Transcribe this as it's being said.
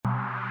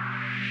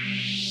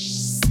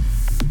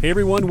Hey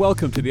everyone,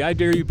 welcome to the I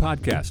Dare You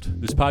podcast.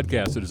 This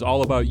podcast that is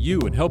all about you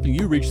and helping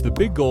you reach the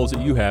big goals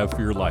that you have for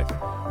your life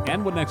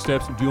and what next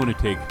steps do you want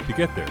to take to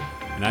get there.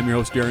 And I'm your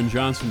host, Darren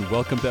Johnson.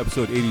 Welcome to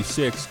episode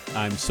 86.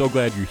 I'm so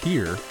glad you're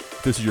here.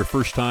 If this is your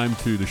first time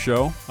to the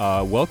show,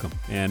 welcome.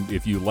 And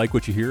if you like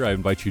what you hear, I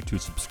invite you to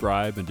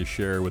subscribe and to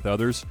share with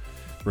others.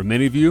 For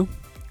many of you,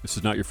 this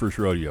is not your first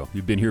rodeo.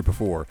 You've been here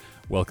before.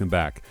 Welcome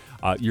back.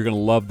 You're going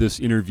to love this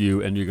interview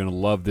and you're going to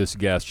love this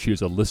guest. She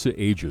is Alyssa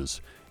Ages.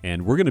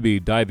 And we're going to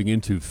be diving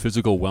into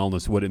physical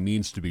wellness, what it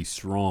means to be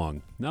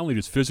strong, not only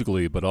just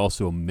physically, but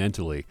also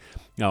mentally.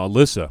 Now,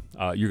 Alyssa,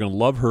 you're going to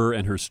love her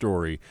and her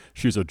story.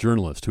 She's a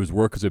journalist whose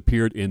work has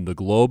appeared in The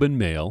Globe and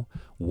Mail,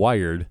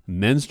 Wired,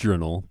 Men's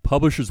Journal,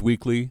 Publishers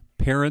Weekly,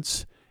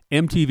 Parents,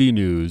 MTV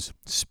News,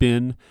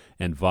 Spin,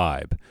 and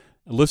Vibe.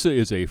 Alyssa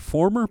is a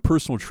former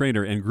personal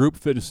trainer and group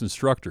fitness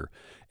instructor,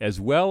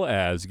 as well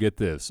as, get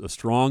this, a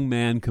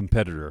strongman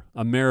competitor,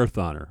 a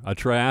marathoner, a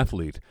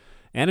triathlete,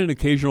 and an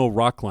occasional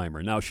rock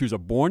climber. Now, she was a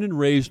born and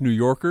raised New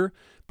Yorker,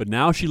 but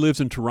now she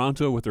lives in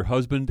Toronto with her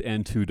husband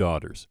and 2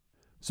 daughters.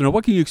 So now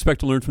what can you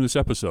expect to learn from this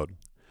episode?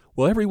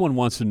 Well, everyone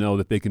wants to know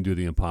that they can do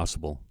the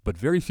impossible, but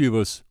very few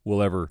of us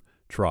will ever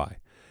try.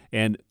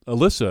 And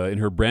Alyssa, in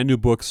her brand new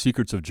book,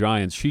 Secrets of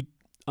Giants, she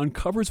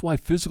uncovers why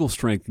physical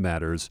strength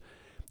matters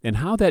and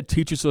how that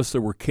teaches us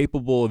that we're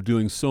capable of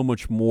doing so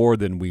much more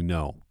than we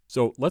know.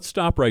 So let's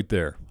stop right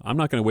there. I'm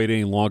not going to wait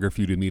any longer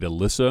for you to meet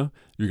Alyssa.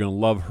 You're going to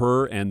love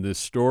her and this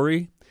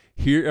story.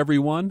 Here,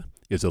 everyone,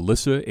 is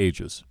Alyssa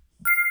Ages.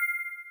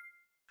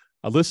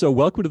 Alyssa,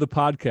 welcome to the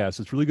podcast.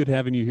 It's really good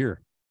having you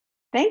here.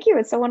 Thank you.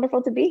 It's so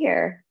wonderful to be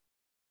here.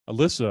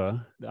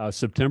 Alyssa,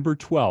 September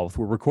 12th,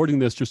 we're recording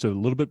this just a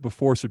little bit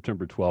before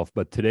September 12th,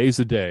 but today's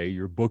the day.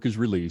 Your book is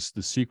released,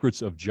 The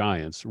Secrets of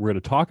Giants. We're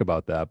going to talk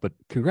about that, but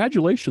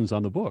congratulations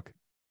on the book.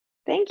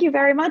 Thank you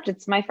very much.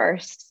 It's my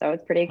first, so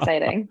it's pretty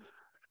exciting.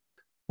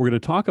 We're going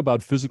to talk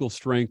about physical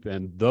strength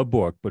and the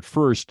book, but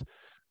first,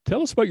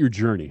 tell us about your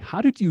journey.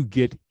 How did you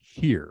get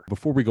here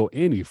before we go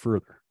any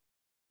further?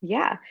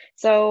 Yeah.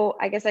 So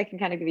I guess I can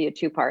kind of give you a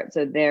 2-part.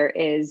 So there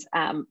is,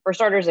 for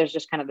starters, there's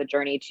just kind of the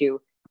journey to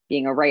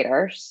being a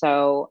writer.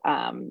 So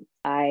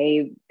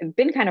I've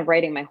been kind of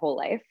writing my whole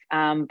life.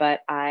 But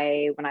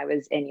when I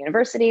was in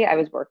university, I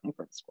was working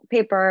for the school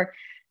paper.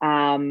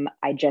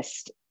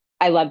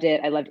 I loved it.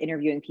 I loved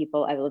interviewing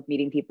people. I loved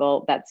meeting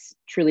people. That's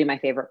truly my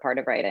favorite part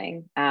of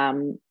writing.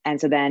 And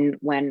so then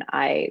when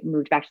I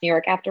moved back to New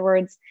York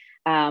afterwards,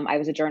 I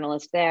was a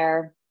journalist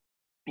there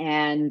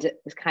and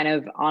was kind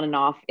of on and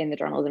off in the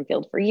journalism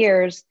field for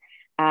years,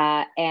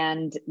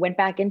 and went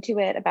back into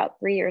it about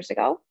 3 years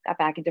ago, got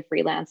back into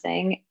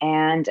freelancing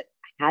and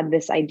had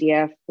this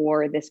idea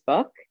for this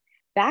book.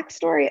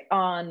 Backstory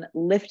on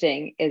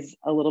lifting is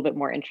a little bit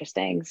more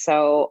interesting.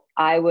 So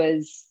I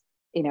was,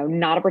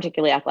 not a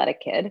particularly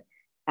athletic kid.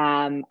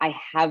 I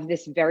have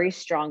this very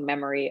strong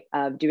memory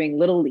of doing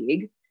Little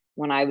League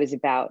when I was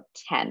about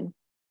 10.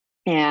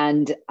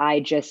 And I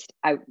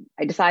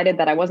decided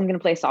that I wasn't going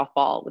to play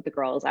softball with the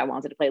girls. I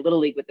wanted to play Little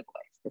League with the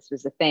boys. This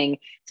was the thing.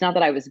 It's not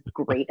that I was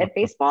great at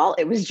baseball.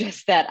 It was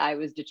just that I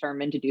was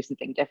determined to do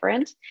something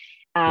different.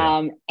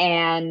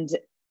 And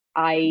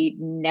I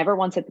never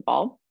once hit the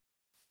ball.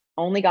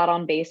 Only got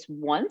on base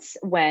once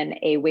when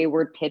a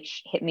wayward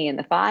pitch hit me in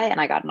the thigh and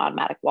I got an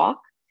automatic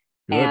walk.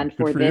 Good. And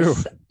for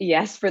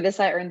this, for this,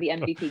 I earned the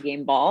MVP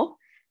game ball.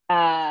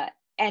 And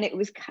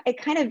it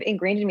kind of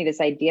ingrained in me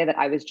this idea that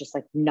I was just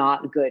like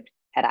not good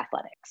at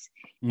athletics.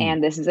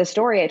 And this is a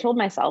story I told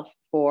myself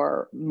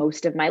for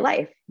most of my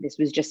life. This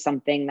was just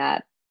something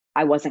that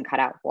I wasn't cut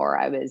out for.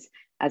 I was,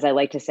 as I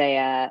like to say,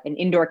 an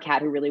indoor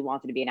cat who really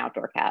wanted to be an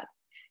outdoor cat.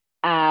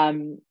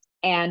 And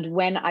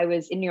when I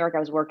was in New York, I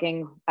was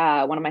working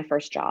one of my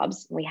first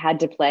jobs. We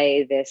had to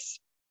play this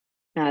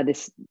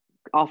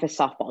office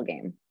softball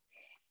game.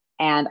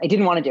 And I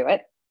didn't want to do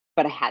it,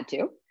 but I had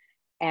to.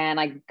 And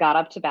I got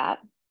up to bat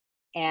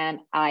and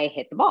I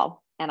hit the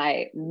ball and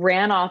I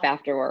ran off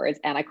afterwards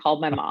and I called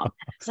my mom.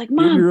 I was like,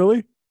 Mom. Did you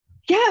really?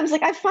 Yeah, I was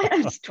like, I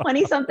was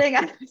 20 something.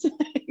 I was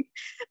like,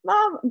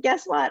 Mom,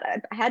 guess what?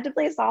 I had to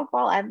play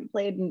softball. I haven't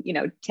played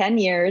in, 10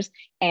 years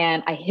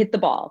and I hit the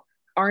ball.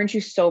 Aren't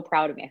you so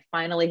proud of me? I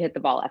finally hit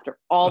the ball after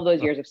all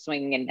those years of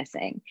swinging and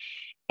missing.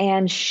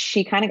 And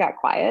she kind of got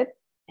quiet.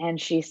 And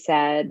she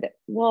said,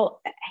 well,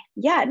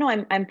 yeah, no,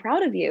 I'm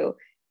proud of you.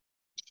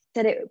 She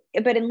said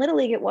but in Little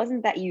League, it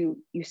wasn't that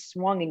you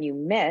swung and you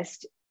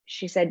missed.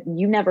 She said,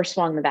 you never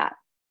swung the bat.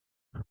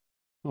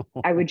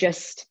 I would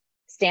just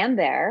stand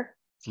there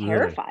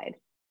terrified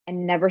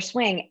and never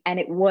swing. And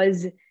it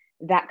was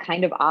that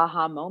kind of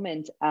aha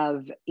moment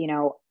of,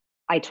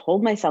 I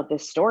told myself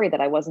this story that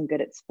I wasn't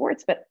good at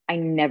sports, but I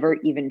never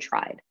even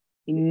tried.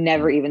 I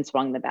never even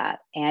swung the bat.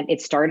 And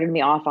it started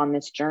me off on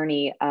this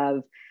journey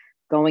of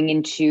going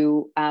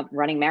into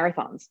running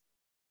marathons.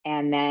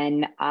 And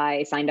then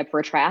I signed up for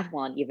a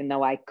triathlon, even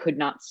though I could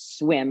not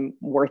swim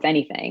worth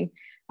anything.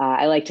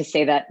 I like to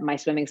say that my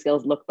swimming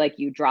skills looked like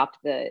you dropped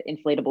the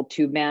inflatable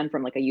tube man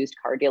from like a used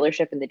car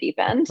dealership in the deep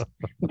end.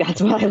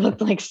 That's what I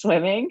looked like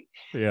swimming.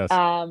 Yes.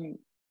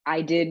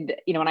 I did,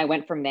 and I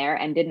went from there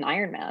and did an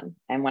Ironman.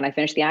 And when I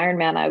finished the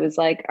Ironman, I was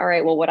like, all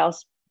right, well, what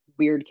else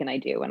weird can I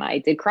do? And I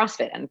did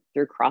CrossFit, and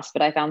through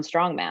CrossFit, I found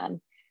strongman.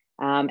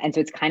 And so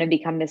it's kind of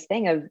become this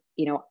thing of,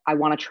 I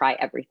want to try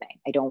everything.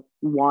 I don't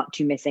want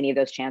to miss any of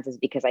those chances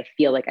because I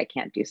feel like I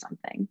can't do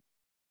something.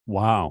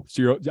 Wow.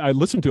 So I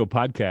listened to a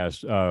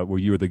podcast where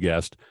you were the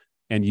guest,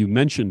 and you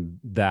mentioned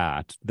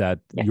that Yeah.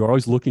 you're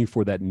always looking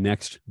for that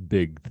next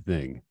big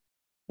thing.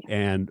 Yeah.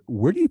 And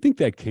where do you think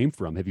that came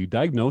from? Have you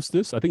diagnosed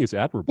this? I think it's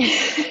admirable.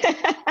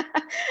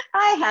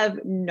 I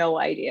have no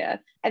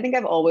idea. I think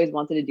I've always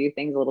wanted to do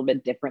things a little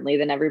bit differently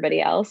than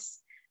everybody else.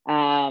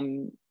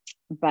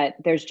 But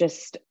there's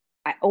just,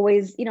 I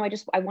always,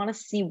 I want to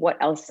see what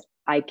else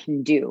I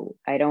can do.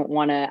 I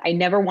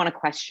never want to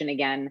question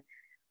again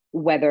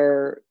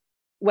whether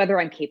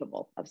I'm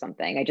capable of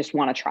something. I just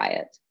want to try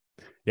it.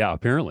 Yeah,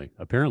 apparently.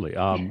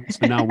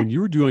 So now when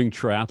you were doing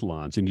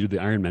triathlons and you did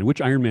the Ironman, which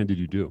Ironman did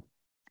you do?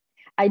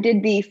 I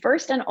did the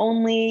first and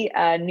only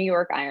New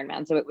York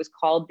Ironman. So it was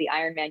called the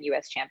Ironman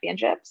US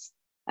Championships.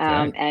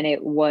 Okay. And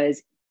it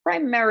was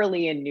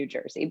primarily in New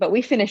Jersey, but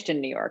we finished in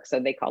New York. So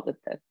they called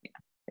it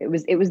it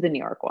was the New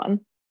York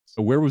one.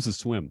 So where was the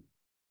swim?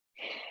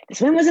 The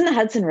swim was in the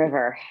Hudson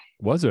River.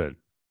 Was it?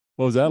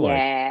 What was that like?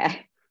 Yeah.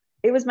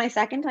 It was my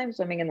second time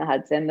swimming in the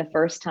Hudson. The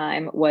first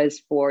time was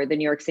for the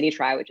New York City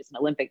Tri, which is an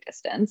Olympic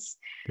distance.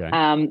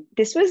 Okay.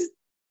 This was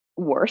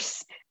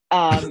worse.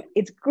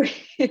 It's great.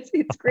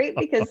 It's great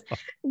because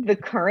the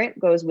current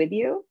goes with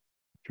you.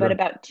 Sure. But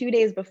about 2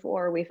 days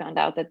before, we found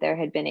out that there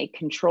had been a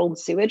controlled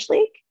sewage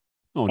leak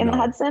in the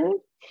Hudson.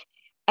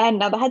 And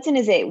now the Hudson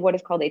is what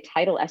is called a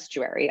tidal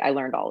estuary. I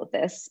learned all of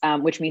this,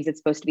 which means it's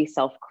supposed to be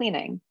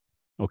self-cleaning.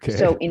 Okay.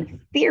 So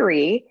in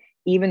theory,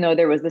 even though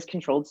there was this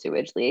controlled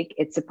sewage leak,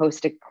 it's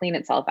supposed to clean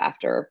itself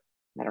after,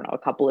 I don't know, a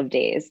couple of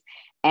days.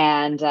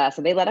 And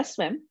so they let us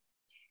swim.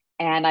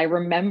 And I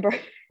remember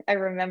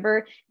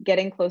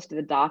getting close to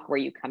the dock where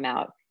you come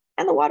out,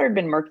 and the water had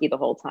been murky the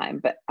whole time.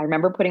 But I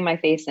remember putting my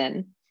face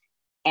in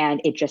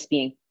and it just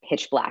being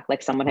pitch black,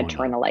 like someone had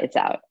turned the lights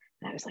out.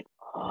 And I was like,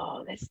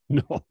 oh,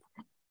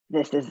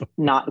 this is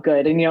not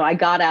good. And, I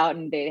got out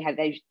and they had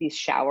these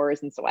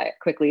showers. And so I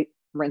quickly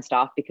rinsed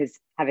off, because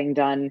having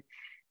done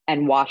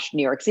and watched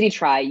New York City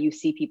Tri, you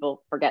see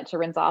people forget to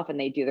rinse off and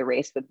they do the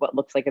race with what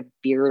looks like a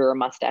beard or a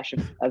mustache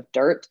of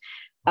dirt.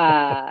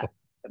 But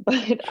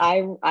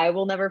I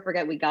will never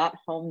forget, we got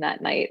home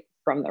that night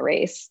from the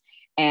race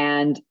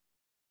and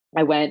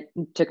I went,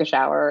 took a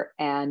shower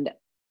and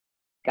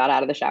got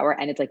out of the shower,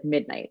 and it's like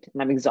midnight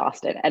and I'm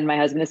exhausted. And my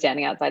husband is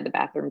standing outside the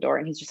bathroom door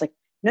and he's just like,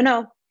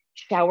 no,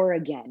 shower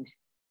again.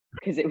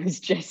 Because it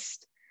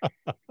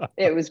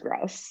was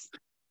gross.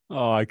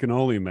 Oh, I can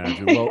only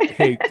imagine. Well,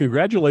 hey,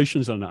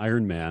 congratulations on the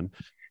Ironman.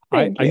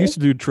 I used to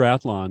do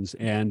triathlons,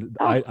 and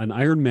an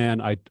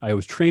Ironman, I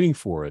was training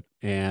for it,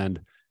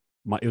 and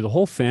it was a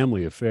whole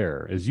family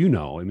affair, as you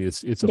know. I mean,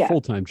 it's a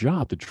full-time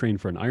job to train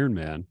for an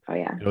Ironman. Oh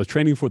yeah. And I was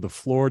training for the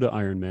Florida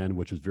Ironman,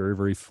 which is very,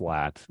 very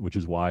flat, which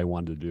is why I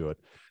wanted to do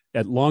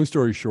it. Long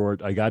story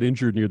short, I got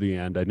injured near the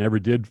end. I never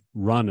did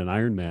run an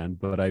Ironman,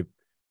 but I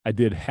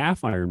did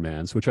half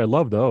Ironmans, which I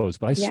love those,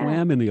 but I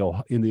swam in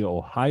the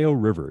Ohio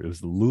River. It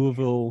was the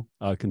Louisville,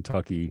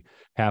 Kentucky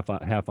half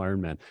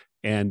Ironman.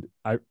 And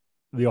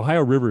the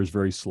Ohio River is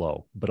very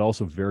slow, but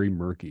also very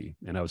murky.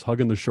 And I was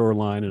hugging the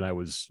shoreline and I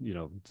was,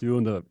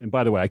 doing and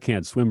by the way, I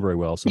can't swim very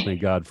well. So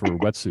thank God for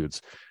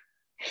wetsuits.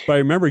 But I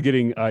remember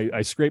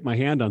I scraped my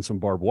hand on some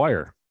barbed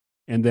wire,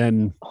 and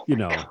then,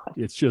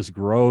 it's just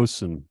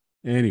gross. And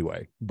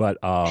anyway, but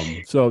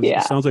it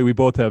sounds like we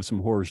both have some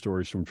horror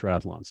stories from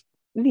triathlons.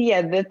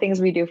 Yeah, the things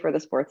we do for the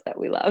sports that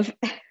we love.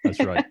 That's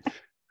right.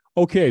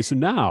 Okay, so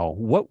now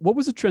what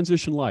was the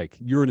transition like?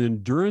 You're an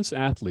endurance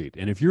athlete,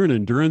 and if you're an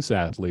endurance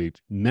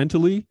athlete,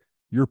 mentally,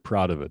 you're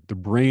proud of it. The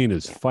brain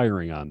is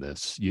firing on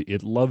this.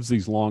 It loves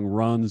these long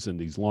runs and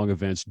these long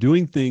events,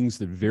 doing things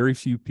that very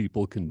few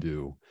people can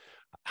do.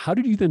 How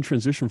did you then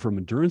transition from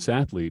endurance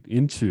athlete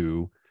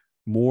into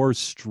more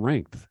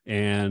strength?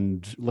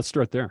 And let's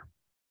start there.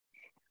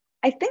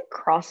 I think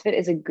CrossFit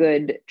is a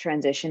good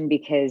transition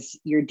because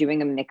you're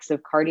doing a mix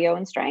of cardio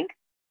and strength.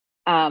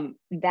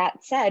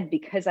 That said,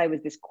 because I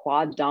was this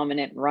quad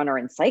dominant runner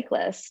and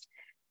cyclist,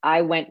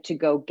 I went to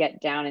go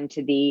get down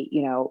into the,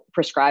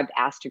 prescribed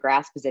ass to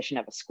grass position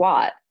of a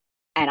squat.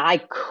 And I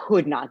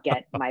could not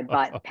get my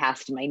butt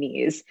past my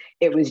knees.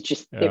 It was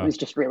just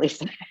really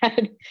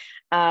sad.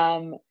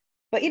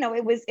 But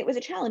it was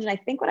a challenge. And I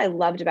think what I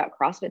loved about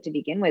CrossFit to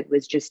begin with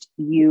was just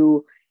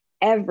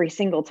every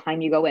single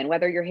time you go in,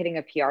 whether you're hitting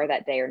a PR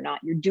that day or not,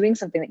 you're doing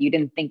something that you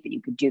didn't think that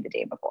you could do the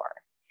day before.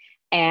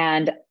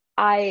 And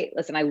I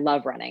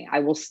love running. I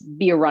will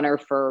be a runner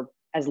for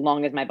as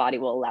long as my body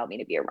will allow me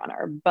to be a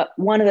runner. But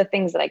one of the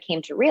things that I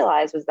came to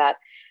realize was that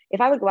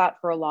if I would go out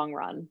for a long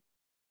run,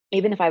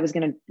 even if I was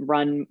going to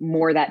run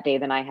more that day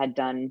than I had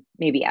done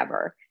maybe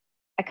ever,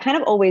 I kind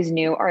of always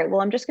knew, all right,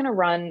 well, I'm just going to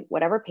run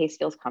whatever pace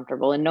feels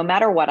comfortable. And no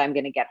matter what, I'm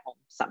going to get home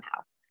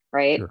somehow.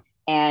 Right. Sure.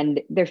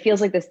 And there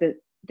feels like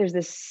there's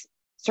this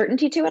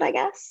certainty to it, I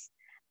guess.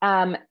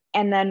 And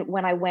then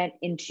when I went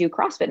into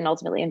CrossFit and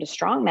ultimately into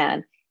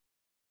strongman,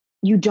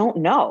 you don't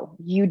know.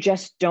 You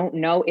just don't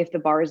know if the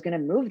bar is going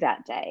to move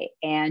that day.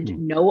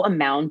 And no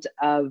amount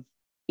of,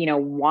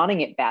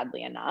 wanting it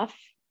badly enough,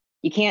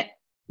 you can't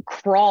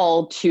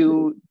crawl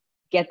to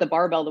get the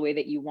barbell the way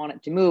that you want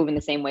it to move in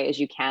the same way as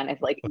you can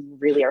if like you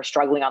really are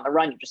struggling on the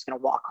run, you're just going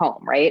to walk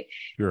home, right?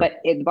 Sure. But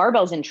if the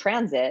barbell's in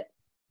transit,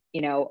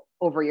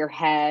 over your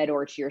head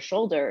or to your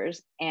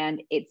shoulders,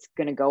 and it's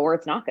going to go or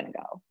it's not going to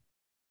go.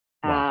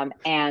 Wow.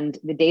 And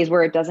the days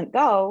where it doesn't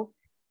go,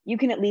 you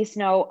can at least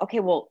know, okay,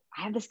 well,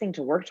 I have this thing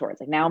to work towards.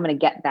 Like now I'm going to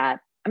get that.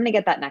 I'm going to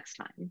get that next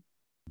time.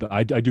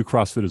 I do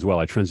CrossFit as well.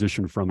 I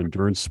transitioned from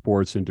endurance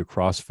sports into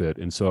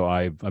CrossFit. And so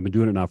I've been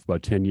doing it now for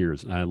about 10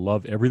 years. And I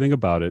love everything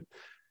about it.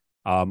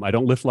 I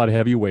don't lift a lot of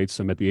heavy weights.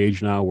 I'm at the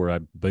age now where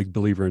I'm a big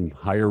believer in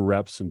higher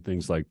reps and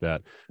things like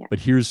that. Yeah. But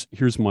here's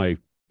my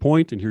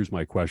point and here's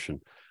my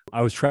question.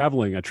 I was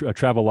traveling. I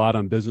travel a lot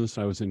on business.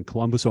 I was in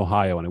Columbus,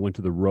 Ohio, and I went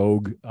to the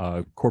Rogue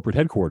corporate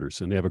headquarters,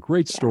 and they have a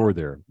great store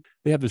there.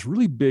 They have this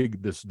really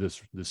big, this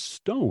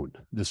stone,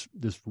 this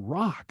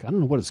rock. I don't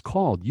know what it's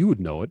called. You would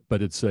know it,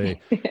 but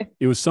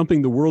it was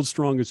something the world's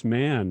strongest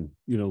man,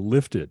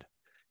 lifted.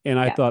 And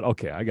I thought,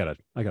 okay, I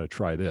gotta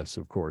try this.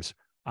 Of course,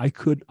 I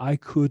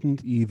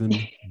couldn't even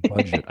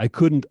budge it. I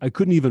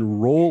couldn't even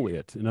roll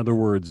it. In other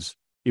words,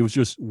 it was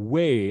just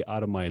way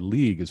out of my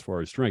league as far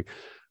as strength.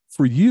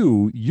 For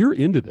you, you're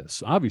into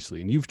this, obviously,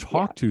 and you've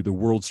talked to the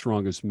world's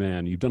strongest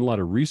man. You've done a lot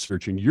of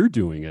research and you're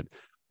doing it.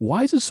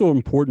 Why is it so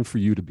important for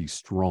you to be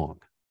strong?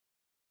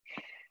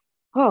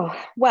 Oh,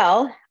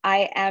 well,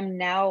 I am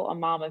now a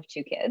mom of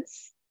 2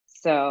 kids.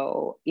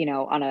 So,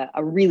 on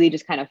a really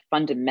just kind of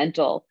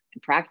fundamental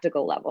and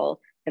practical level,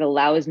 it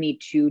allows me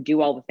to do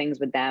all the things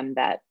with them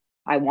that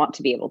I want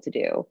to be able to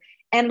do.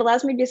 And it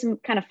allows me to do some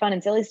kind of fun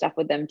and silly stuff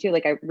with them too.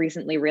 Like I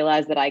recently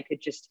realized that I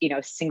could just,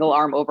 single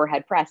arm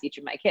overhead press each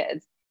of my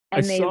kids.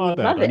 And I saw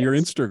that on your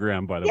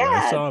Instagram, by the way.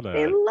 I saw that.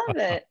 They love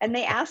it. And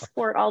they ask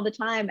for it all the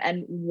time.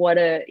 And what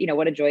a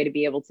joy to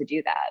be able to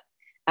do that.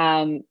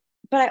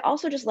 But I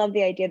also just love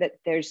the idea that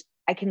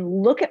I can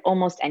look at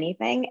almost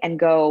anything and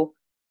go,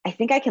 I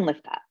think I can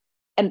lift that.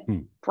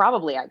 And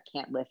probably I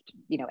can't lift,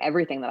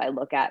 everything that I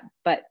look at,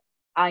 but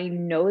I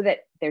know that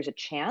there's a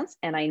chance.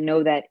 And I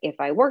know that if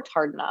I worked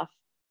hard enough,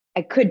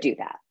 I could do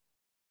that.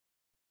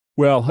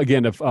 Well,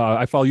 again, if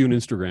I follow you on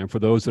Instagram, for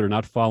those that are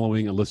not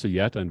following Alyssa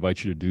yet, I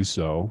invite you to do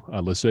so.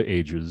 Alyssa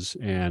Ages,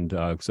 and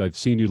because I've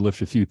seen you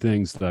lift a few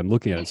things that I'm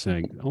looking at it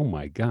saying, oh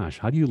my gosh,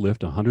 how do you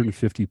lift a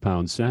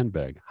 150-pound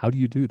sandbag? How do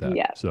you do that?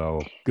 Yeah.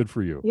 So good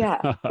for you.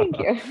 Yeah, thank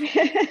you.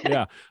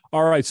 Yeah.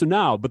 All right. So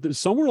now, but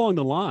somewhere along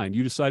the line,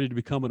 you decided to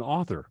become an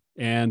author,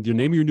 and the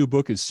name of your new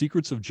book is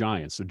Secrets of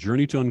Giants: A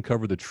Journey to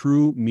Uncover the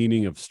True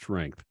Meaning of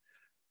Strength.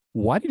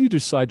 Why did you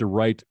decide to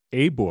write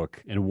a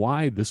book, and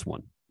why this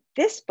one?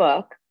 This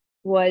book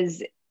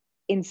was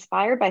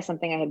inspired by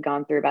something I had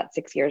gone through about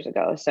 6 years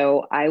ago.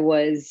 So I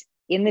was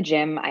in the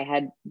gym. I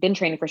had been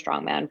training for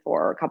strongman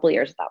for a couple of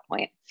years at that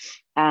point.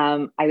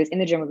 I was in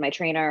the gym with my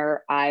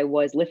trainer. I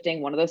was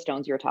lifting one of those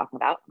stones you were talking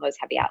about, those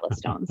heavy Atlas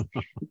stones,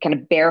 kind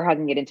of bear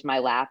hugging it into my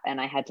lap. And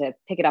I had to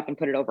pick it up and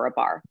put it over a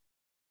bar.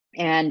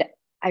 And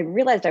I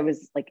realized I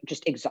was like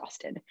just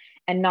exhausted,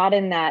 and not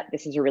in that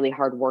this is a really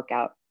hard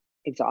workout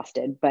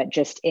exhausted, but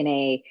just in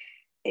a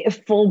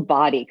full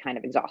body kind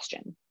of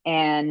exhaustion.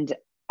 And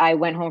I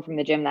went home from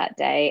the gym that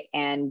day,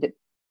 and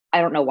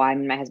I don't know why.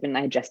 My husband and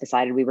I had just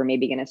decided we were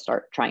maybe going to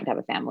start trying to have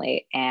a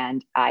family.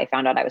 And I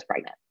found out I was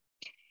pregnant.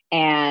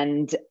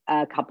 And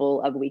a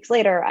couple of weeks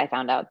later, I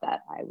found out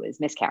that I was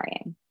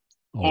miscarrying.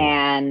 Oh.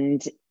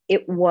 And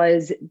it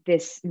was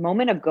this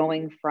moment of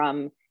going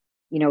from,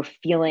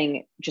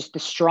 feeling just the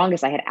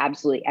strongest I had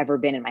absolutely ever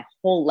been in my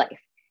whole life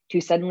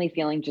to suddenly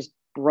feeling just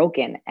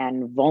broken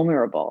and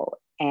vulnerable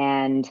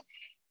and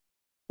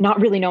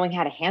not really knowing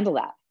how to handle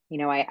that.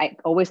 I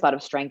always thought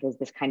of strength as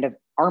this kind of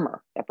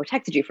armor that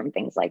protected you from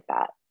things like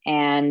that.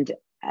 And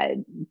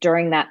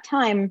during that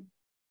time,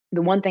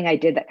 the one thing I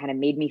did that kind of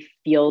made me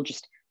feel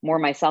just more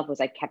myself was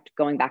I kept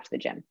going back to the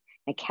gym.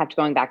 I kept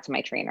going back to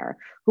my trainer,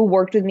 who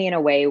worked with me in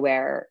a way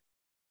where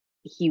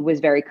he was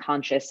very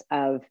conscious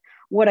of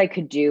what I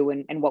could do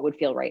and what would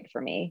feel right for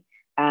me.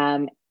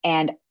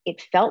 And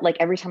it felt like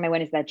every time I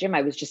went into that gym,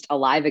 I was just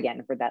alive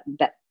again for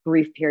that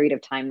brief period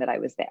of time that I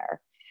was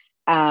there.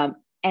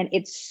 And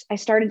I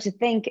started to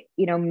think,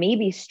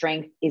 maybe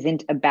strength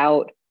isn't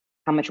about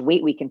how much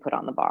weight we can put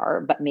on the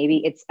bar, but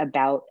maybe it's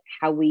about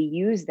how we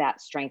use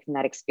that strength and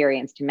that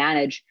experience to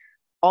manage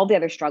all the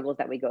other struggles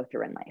that we go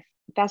through in life.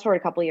 Fast forward a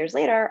couple of years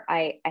later,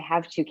 I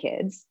have 2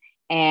 kids,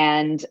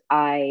 and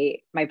my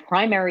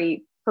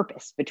primary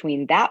purpose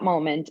between that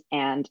moment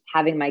and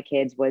having my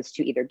kids was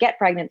to either get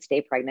pregnant,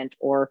 stay pregnant,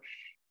 or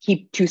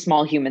keep 2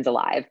 small humans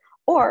alive,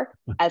 or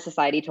as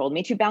society told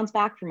me, to bounce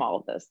back from all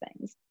of those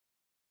things.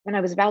 When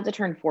I was about to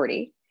turn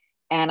 40,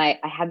 and I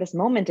had this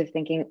moment of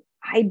thinking,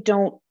 I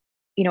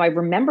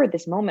remember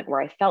this moment where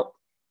I felt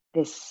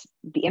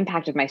the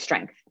impact of my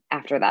strength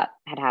after that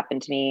had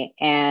happened to me.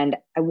 And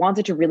I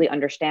wanted to really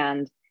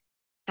understand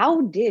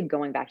how did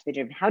going back to the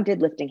gym, how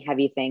did lifting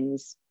heavy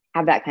things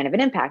have that kind of an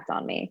impact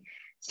on me?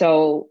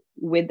 So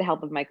with the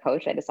help of my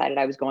coach, I decided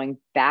I was going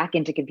back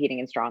into competing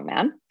in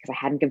strongman because I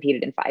hadn't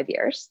competed in 5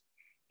 years.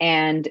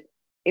 And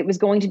it was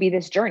going to be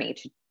this journey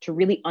to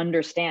really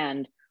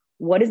understand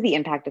what is the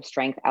impact of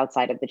strength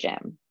outside of the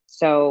gym.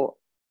 So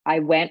I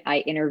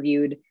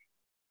interviewed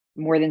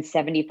more than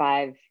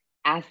 75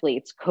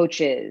 athletes,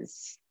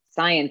 coaches,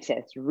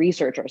 scientists,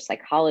 researchers,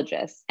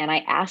 psychologists, and I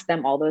asked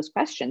them all those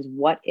questions.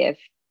 What if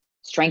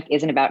strength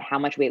isn't about how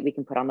much weight we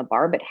can put on the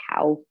bar, but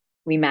how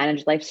we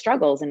manage life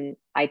struggles? And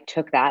I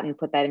took that and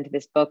put that into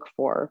this book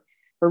for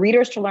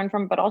readers to learn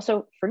from, but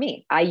also for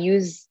me. I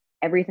use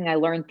everything I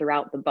learned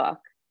throughout the book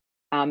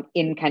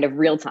in kind of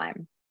real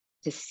time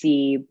to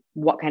see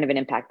what kind of an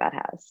impact that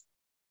has.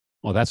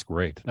 Well, that's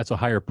great. That's a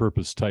higher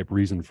purpose type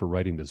reason for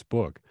writing this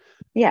book.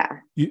 Yeah.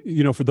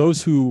 You know, for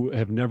those who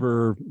have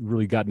never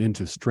really gotten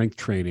into strength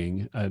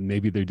training,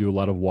 maybe they do a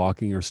lot of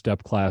walking or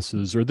step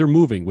classes, or they're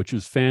moving, which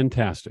is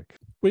fantastic.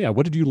 But yeah,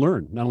 what did you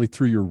learn? Not only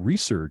through your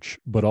research,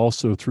 but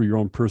also through your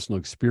own personal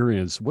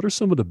experience. What are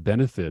some of the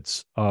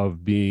benefits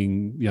of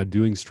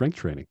doing strength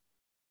training?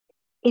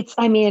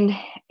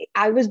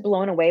 I was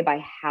blown away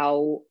by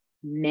how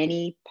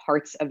many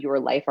parts of your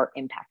life are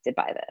impacted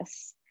by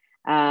this.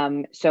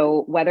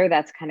 So whether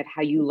that's kind of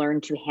how you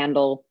learn to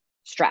handle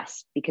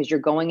stress, because you're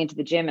going into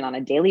the gym and on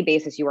a daily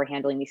basis, you are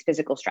handling these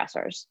physical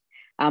stressors.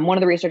 One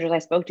of the researchers I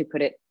spoke to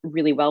put it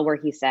really well, where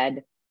he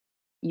said,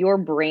 your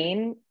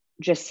brain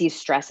just sees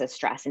stress as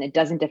stress, and it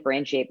doesn't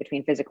differentiate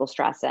between physical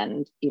stress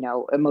and,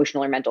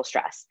 emotional or mental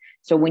stress.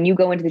 So when you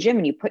go into the gym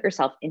and you put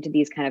yourself into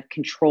these kind of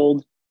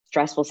controlled,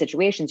 stressful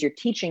situations, you're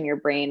teaching your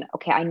brain,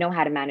 okay, I know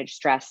how to manage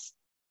stress,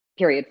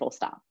 period, full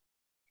stop.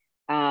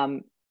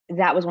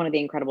 That was one of the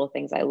incredible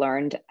things I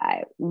learned.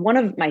 One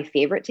of my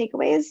favorite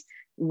takeaways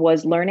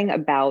was learning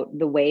about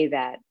the way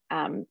that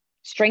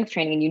strength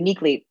training, and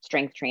uniquely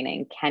strength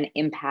training, can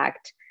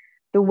impact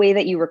the way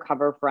that you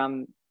recover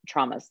from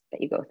traumas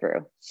that you go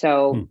through.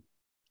 So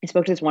I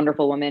spoke to this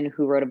wonderful woman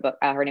who wrote a book.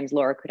 Her name's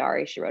Laura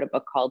Kudari. She wrote a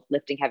book called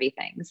Lifting Heavy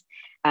Things.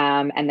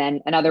 And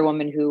then another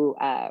woman who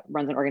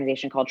runs an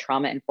organization called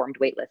Trauma Informed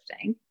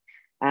Weightlifting,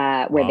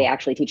 where they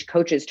actually teach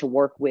coaches to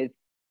work with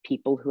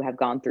people who have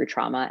gone through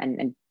trauma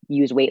and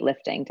use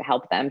weightlifting to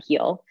help them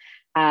heal.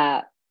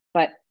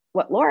 But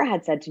what Laura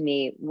had said to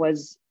me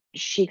was,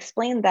 she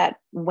explained that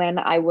when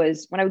I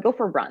would go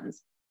for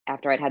runs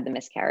after I'd had the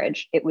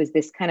miscarriage, it was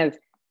this kind of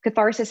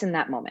catharsis in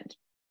that moment.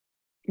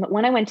 But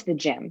when I went to the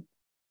gym,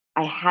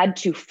 I had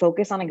to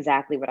focus on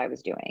exactly what I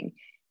was doing.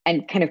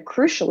 And kind of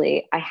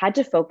crucially, I had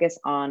to focus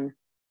on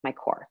my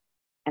core.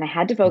 And I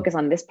had to focus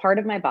on this part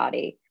of my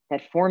body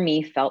that for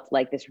me felt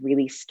like this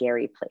really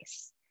scary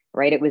place,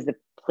 right? It was the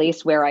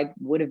place where I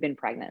would have been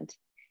pregnant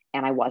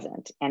and I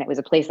wasn't. And it was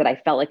a place that I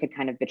felt like had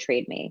kind of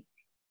betrayed me.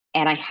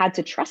 And I had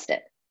to trust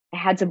it. I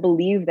had to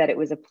believe that it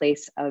was a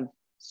place of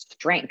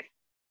strength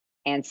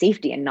and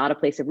safety and not a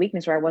place of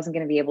weakness where I wasn't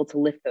going to be able to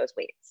lift those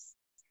weights.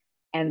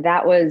 And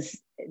that was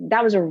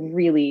a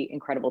really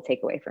incredible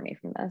takeaway for me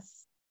from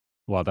this.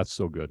 Wow, that's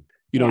so good.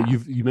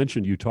 You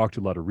mentioned you talked to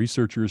a lot of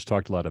researchers,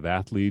 talked to a lot of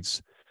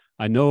athletes.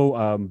 I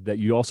know that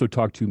you also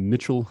talked to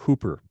Mitchell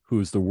Hooper, who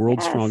is the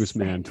world's strongest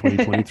man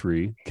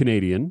 2023,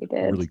 Canadian.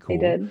 Really cool.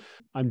 He did.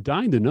 I'm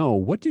dying to know,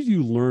 what did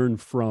you learn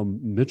from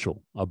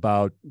Mitchell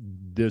about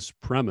this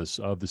premise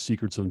of the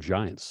secrets of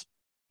giants?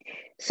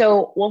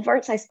 So, well,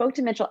 first I spoke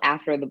to Mitchell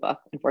after the book,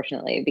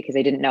 unfortunately, because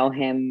I didn't know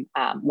him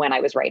when I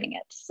was writing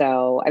it.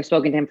 So I've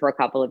spoken to him for a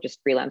couple of just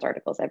freelance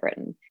articles I've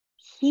written.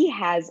 He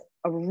has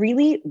a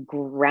really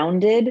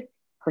grounded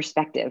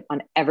perspective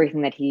on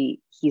everything that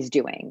he's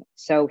doing.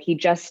 So he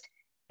just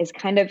is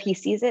he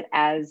sees it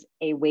as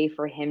a way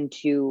for him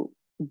to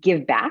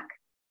give back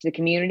to the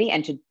community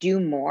and to do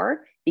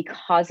more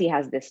because he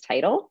has this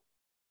title,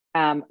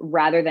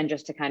 rather than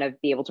just to kind of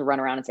be able to run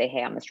around and say,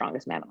 hey, I'm the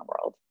strongest man in the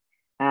world.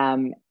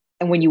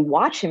 And when you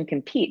watch him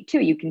compete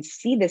too, you can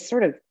see this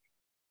sort of,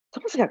 it's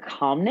almost like a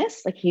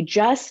calmness. Like he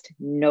just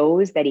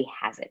knows that he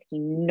has it. He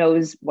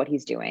knows what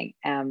he's doing.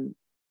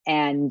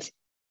 And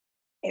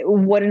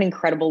what an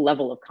incredible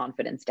level of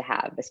confidence to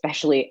have,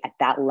 especially at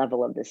that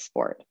level of this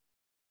sport.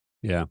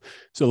 Yeah.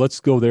 So let's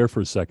go there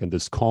for a second,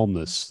 this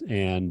calmness.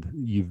 And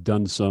you've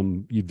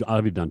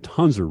obviously done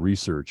tons of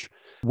research.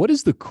 What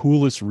is the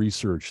coolest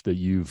research that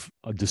you've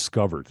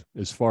discovered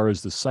as far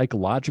as the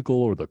psychological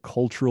or the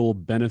cultural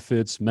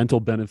benefits,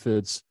 mental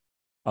benefits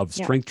of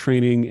strength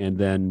training? And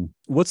then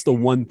what's the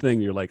one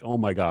thing you're like, oh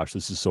my gosh,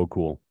 this is so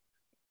cool?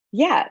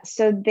 Yeah.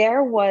 So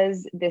there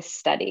was this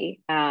study,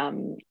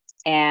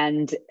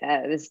 and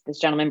this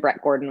gentleman,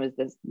 Brett Gordon,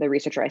 was the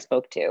researcher I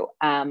spoke to,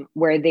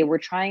 where they were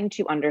trying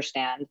to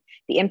understand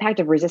the impact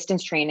of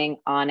resistance training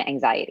on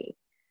anxiety.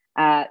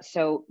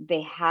 So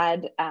they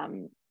had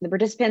the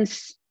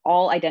participants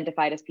all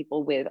identified as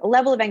people with a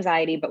level of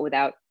anxiety, but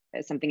without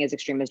something as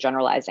extreme as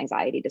generalized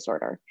anxiety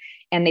disorder.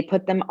 And they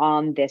put them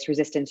on this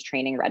resistance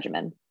training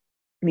regimen.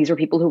 These were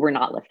people who were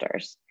not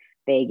lifters.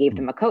 They gave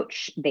them a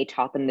coach. They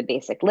taught them the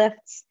basic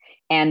lifts.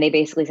 And they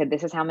basically said,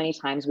 this is how many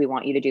times we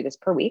want you to do this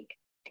per week.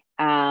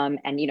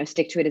 and,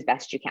 stick to it as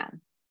best you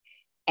can.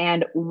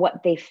 And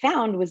what they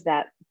found was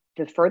that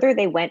the further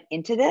they went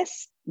into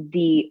this,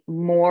 the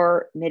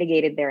more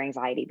mitigated their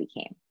anxiety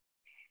became.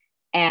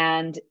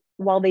 And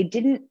while they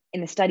didn't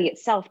in the study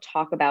itself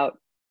talk about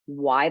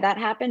why that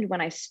happened,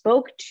 when I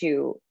spoke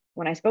to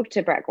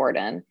Brett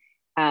Gordon,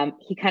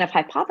 he kind of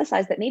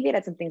hypothesized that maybe it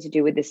had something to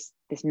do with this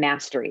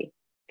mastery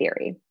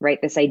theory, right?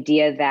 This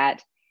idea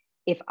that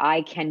if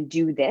I can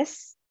do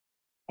this,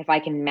 if I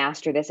can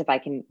master this, if I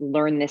can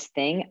learn this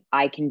thing,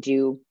 I can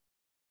do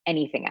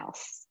anything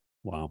else.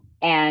 Wow.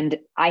 And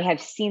I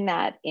have seen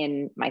that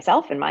in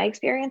myself, in my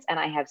experience, and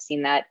I have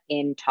seen that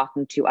in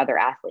talking to other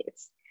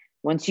athletes.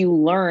 Once you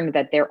learn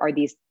that there are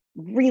these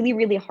really,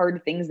 really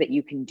hard things that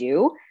you can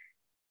do,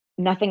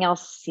 nothing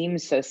else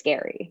seems so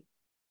scary.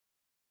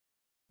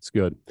 It's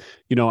good.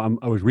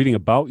 I was reading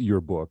about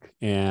your book,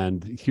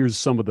 and here's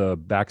some of the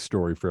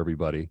backstory for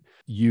everybody.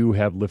 You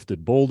have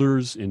lifted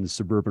boulders in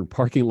suburban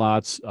parking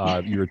lots.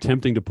 You're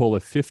attempting to pull a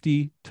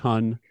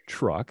 50-ton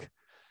truck.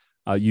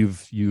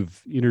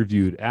 You've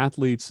interviewed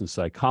athletes and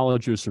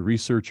psychologists and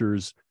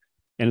researchers,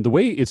 and the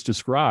way it's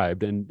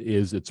described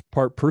it's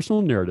part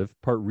personal narrative,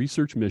 part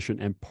research mission,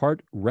 and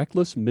part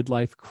reckless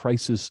midlife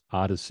crisis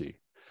odyssey.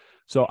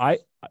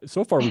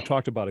 So far we've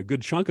talked about a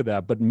good chunk of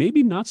that, but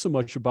maybe not so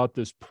much about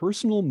this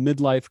personal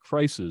midlife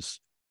crisis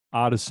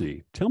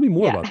odyssey. Tell me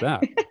more about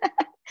that.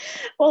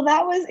 Well,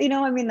 that was,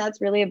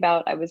 that's really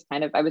about, I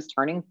was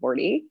turning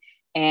 40.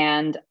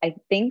 And I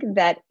think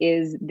that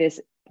is this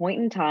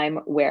point in time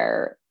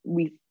where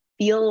we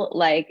feel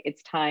like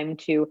it's time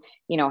to,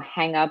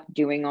 hang up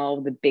doing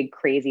all the big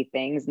crazy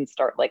things and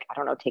start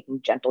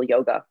taking gentle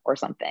yoga or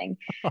something.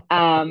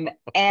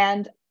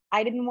 And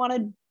I didn't want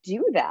to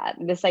do that.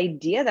 This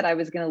idea that I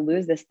was going to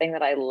lose this thing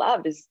that I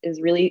loved is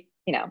really,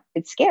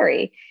 it's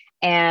scary.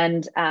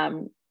 And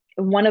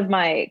one of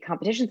my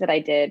competitions that I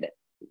did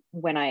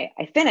when I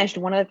finished,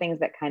 one of the things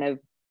that I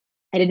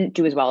didn't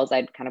do as well as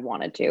I'd kind of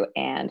wanted to.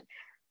 And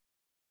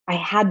I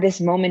had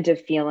this moment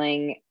of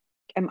feeling,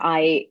 am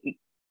I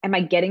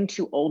getting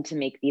too old to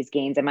make these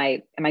gains? Am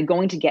I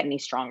going to get any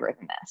stronger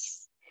than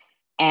this?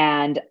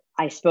 And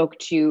I spoke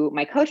to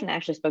my coach, and I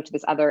actually spoke to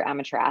this other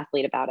amateur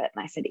athlete about it.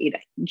 And I said,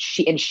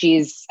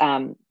 she's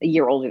a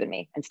year older than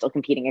me and still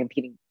competing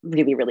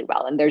really, really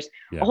well. And there's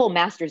a whole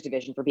master's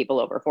division for people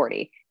over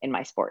 40 in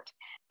my sport.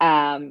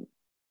 And,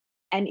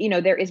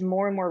 there is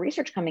more and more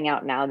research coming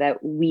out now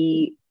that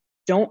we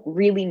don't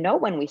really know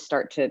when we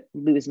start to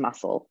lose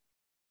muscle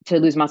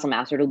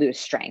mass or to lose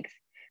strength.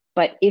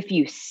 But if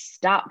you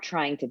stop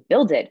trying to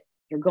build it,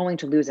 you're going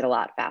to lose it a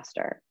lot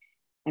faster.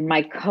 And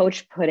my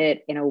coach put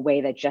it in a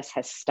way that just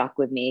has stuck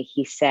with me.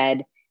 He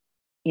said,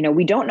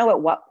 we don't know at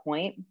what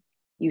point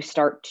you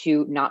start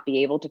to not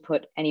be able to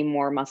put any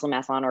more muscle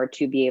mass on, or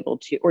to be able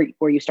to,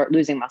 or you start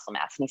losing muscle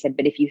mass. And he said,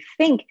 but if you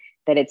think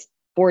that it's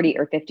 40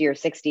 or 50 or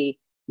 60,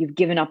 you've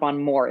given up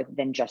on more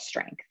than just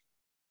strength.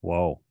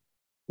 Whoa.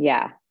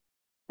 Yeah.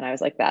 And I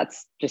was like,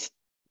 that's just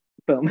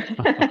boom.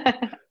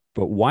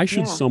 But why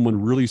should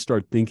someone really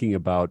start thinking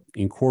about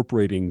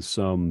incorporating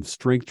some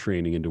strength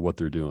training into what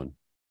they're doing?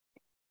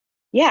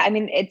 Yeah,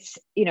 it's,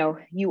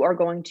 you are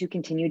going to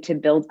continue to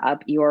build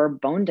up your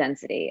bone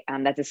density.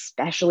 That's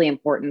especially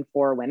important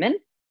for women,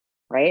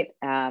 right?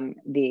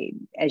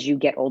 As you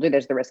get older,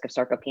 there's the risk of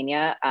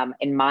sarcopenia.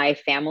 In my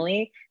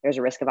family, there's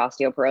a risk of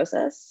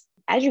osteoporosis.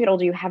 As you get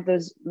older, you have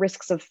those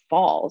risks of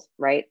falls,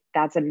 right?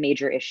 That's a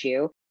major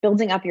issue.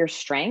 Building up your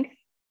strength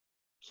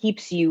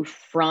keeps you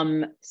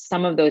from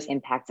some of those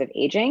impacts of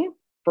aging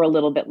for a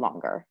little bit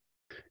longer.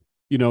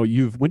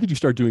 When did you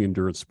start doing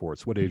endurance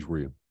sports? What age were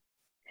you?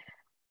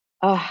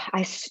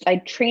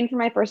 I trained for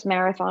my first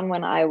marathon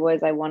when I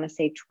was, I want to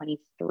say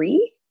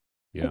 23,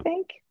 I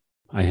think.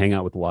 I hang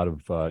out with a lot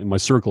of, in my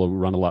circle, we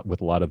run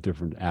with a lot of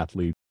different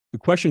athletes. The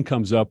question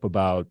comes up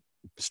about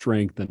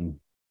strength and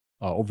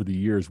over the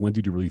years, when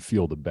did you really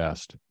feel the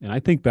best? And I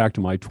think back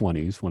to my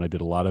 20s when I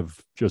did a lot of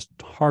just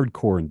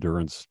hardcore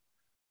endurance.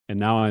 And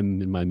now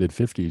I'm in my mid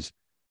 50s.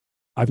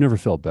 I've never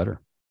felt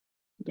better.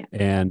 Yeah.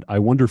 And I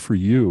wonder for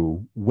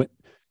you,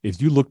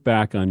 if you look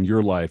back on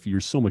your life, you're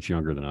so much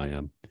younger than I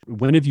am.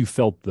 When have you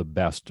felt the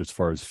best as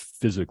far as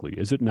physically?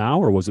 Is it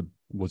now, or was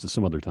it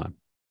some other time?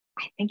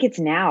 I think it's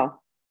now,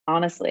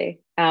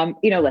 honestly.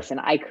 Listen,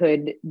 I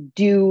could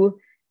do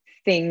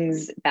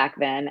things back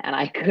then and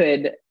I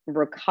could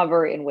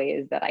recover in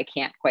ways that I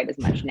can't quite as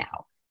much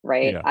now,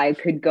 right? Yeah. I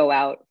could go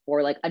out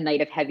for like a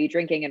night of heavy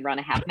drinking and run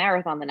a half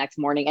marathon the next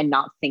morning and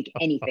not think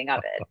anything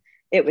of it.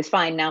 It was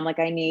fine. Now I'm like,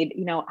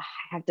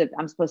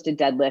 I'm supposed to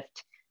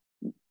deadlift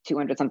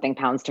 200 something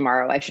pounds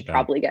tomorrow. I should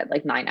probably get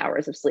like 9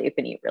 hours of sleep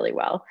and eat really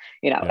well,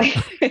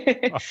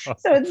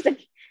 So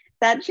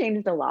that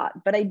changed a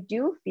lot, but I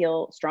do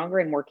feel stronger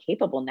and more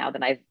capable now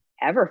than I've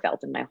ever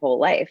felt in my whole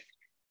life.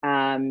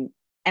 And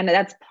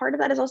that's part of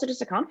that is also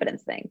just a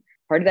confidence thing.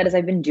 Part of that is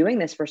I've been doing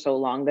this for so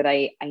long that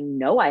I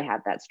know I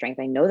have that strength.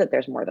 I know that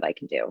there's more that I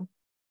can do.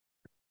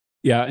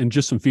 Yeah. And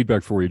just some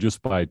feedback for you,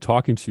 just by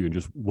talking to you and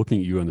just looking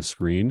at you on the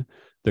screen,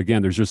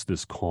 again, there's just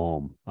this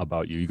calm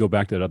about you. You go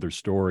back to that other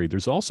story.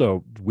 There's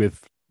also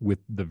with with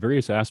the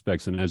various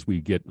aspects. And as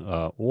we get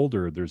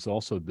older, there's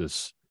also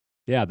this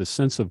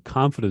sense of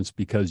confidence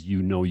because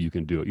you know you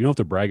can do it. You don't have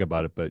to brag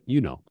about it, but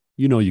you know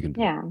you can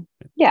do Yeah.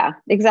 it. Yeah,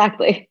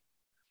 exactly.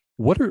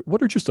 What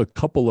are just a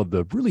couple of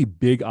the really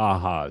big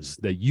ahas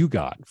that you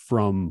got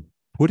from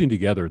putting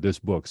together this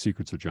book,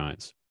 Secrets of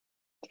Giants?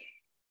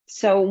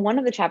 So one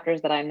of the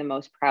chapters that I'm the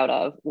most proud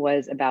of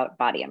was about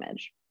body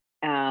image.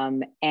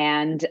 And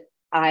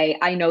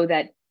I know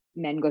that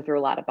men go through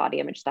a lot of body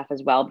image stuff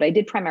as well, but I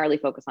did primarily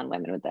focus on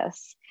women with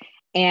this.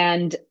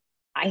 And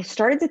I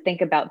started to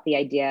think about the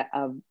idea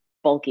of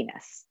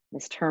bulkiness,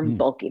 this term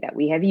bulky that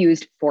we have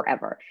used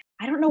forever.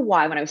 I don't know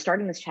why, when I was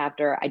starting this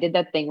chapter, I did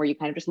that thing where you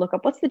kind of just look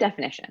up what's the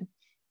definition.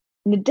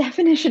 And the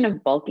definition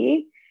of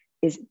bulky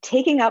is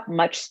taking up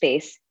much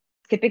space,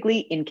 typically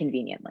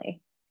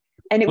inconveniently.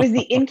 And it was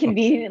the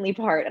inconveniently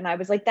part. And I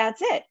was like,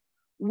 that's it.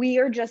 We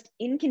are just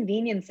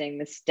inconveniencing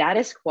the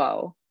status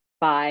quo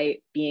by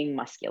being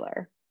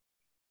muscular.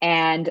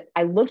 And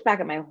I looked back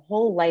at my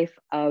whole life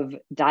of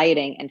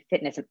dieting and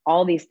fitness and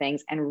all these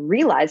things and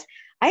realized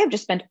I have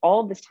just spent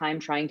all this time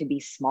trying to be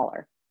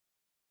smaller.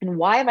 And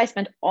why have I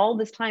spent all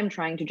this time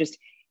trying to just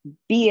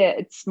be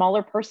a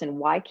smaller person?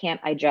 Why can't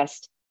I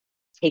just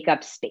take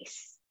up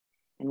space?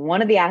 And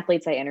one of the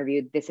athletes I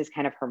interviewed, this is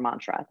kind of her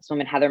mantra. This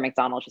woman, Heather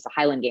McDonald, she's a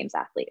Highland Games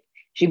athlete.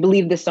 She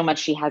believed this so much,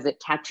 she has it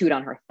tattooed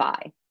on her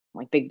thigh,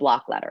 like big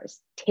block letters.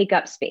 Take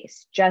up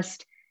space.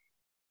 Just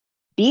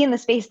be in the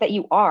space that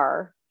you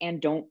are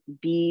and don't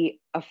be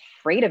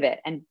afraid of it,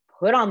 and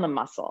put on the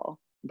muscle.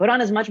 Put on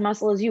as much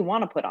muscle as you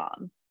want to put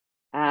on.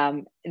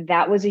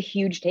 That was a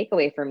huge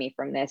takeaway for me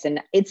from this.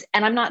 And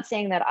I'm not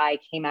saying that I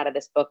came out of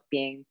this book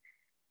being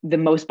the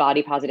most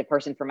body positive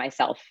person for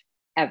myself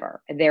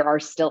ever. There are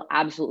still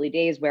absolutely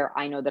days where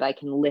I know that I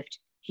can lift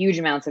huge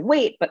amounts of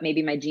weight, but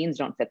maybe my jeans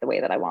don't fit the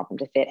way that I want them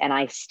to fit. And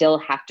I still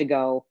have to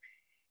go,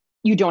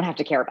 you don't have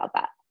to care about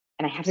that.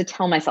 And I have to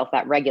tell myself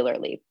that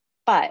regularly.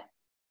 But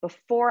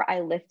before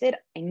I lifted,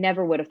 I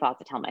never would have thought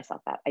to tell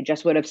myself that. I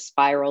just would have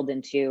spiraled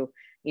into,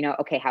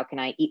 okay, how can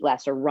I eat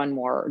less or run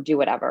more or do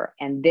whatever?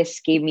 And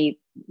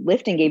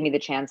lifting gave me the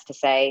chance to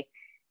say,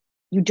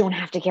 you don't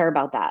have to care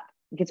about that.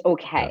 It's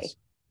okay. Yes.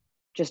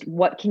 Just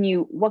what can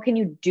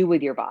you do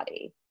with your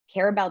body?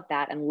 Care about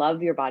that and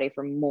love your body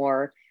for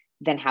more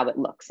than how it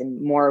looks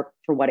and more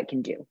for what it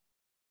can do.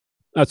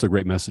 That's a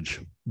great message.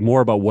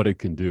 More about what it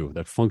can do,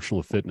 that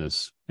functional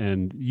fitness.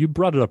 And you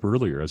brought it up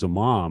earlier as a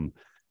mom,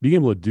 being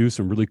able to do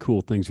some really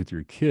cool things with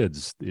your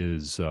kids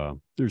is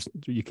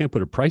you can't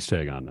put a price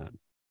tag on that.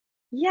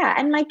 Yeah.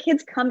 And my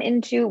kids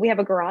we have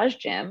a garage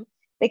gym.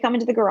 They come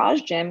into the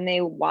garage gym and they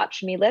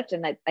watch me lift,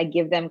 and I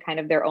give them kind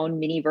of their own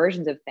mini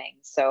versions of things.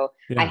 So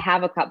I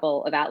have a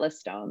couple of Atlas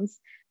stones.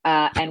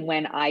 And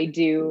when I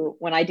do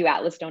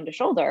Atlas stone to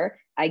shoulder,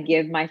 I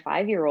give my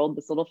 5-year-old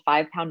this little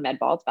 5-pound med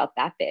ball. It's about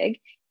that big.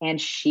 And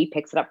she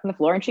picks it up from the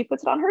floor and she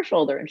puts it on her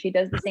shoulder, and she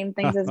does the same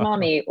things as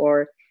mommy,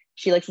 or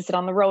she likes to sit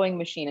on the rowing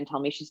machine and tell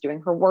me she's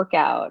doing her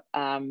workout.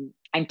 I'm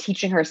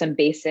teaching her some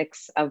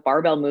basics of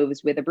barbell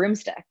moves with a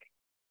broomstick.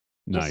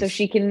 Nice. Just so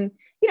she can,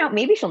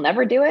 maybe she'll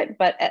never do it,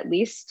 but at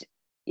least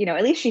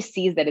she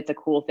sees that it's a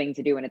cool thing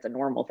to do and it's a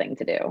normal thing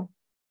to do.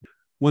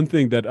 One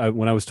thing that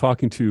when I was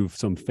talking to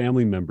some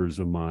family members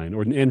of mine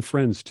and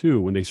friends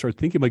too, when they start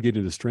thinking about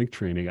getting into strength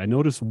training, I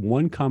noticed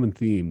one common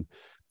theme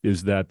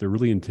is that they're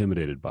really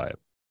intimidated by it.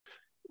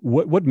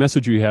 What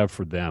message do you have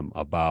for them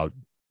about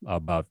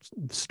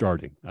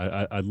starting?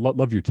 I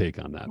love your take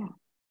on that.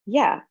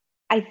 Yeah,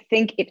 I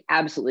think it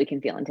absolutely can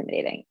feel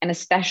intimidating. And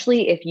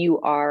especially if you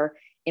are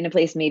in a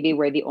place maybe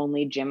where the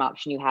only gym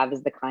option you have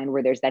is the kind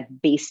where there's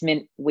that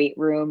basement weight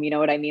room, you know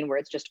what I mean? Where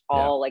it's just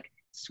all like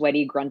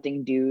sweaty,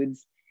 grunting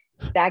dudes.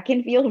 That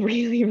can feel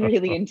really,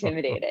 really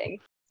intimidating.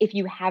 If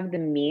you have the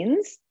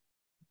means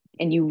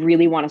and you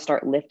really want to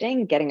start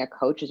lifting, getting a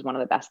coach is one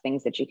of the best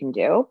things that you can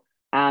do,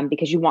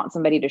 because you want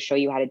somebody to show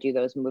you how to do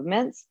those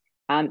movements.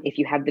 If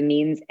you have the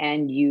means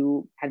and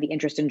you have the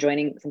interest in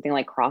joining something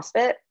like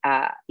CrossFit,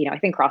 I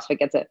think CrossFit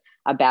gets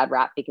a bad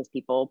rap because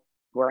people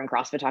who are in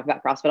CrossFit talk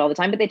about CrossFit all the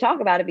time, but they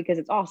talk about it because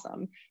it's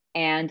awesome.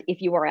 And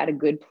if you are at a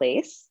good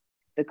place,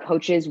 the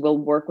coaches will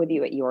work with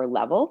you at your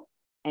level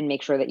and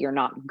make sure that you're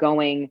not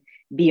going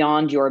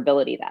beyond your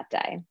ability that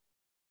day.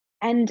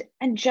 And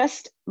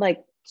just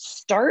like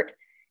start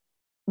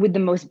with the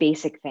most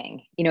basic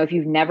thing. If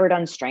you've never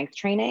done strength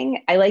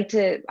training, I like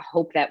to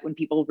hope that when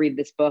people read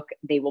this book,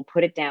 they will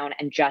put it down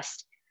and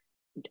just,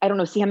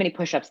 see how many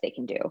push-ups they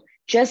can do.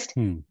 Just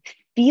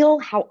feel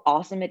how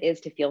awesome it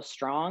is to feel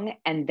strong.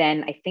 And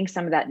then I think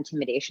some of that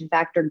intimidation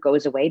factor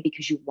goes away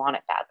because you want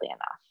it badly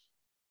enough.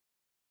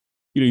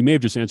 You may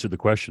have just answered the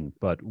question,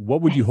 but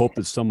what would you hope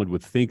that someone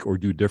would think or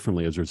do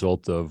differently as a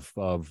result of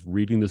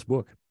reading this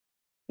book?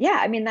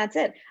 Yeah, that's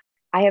it.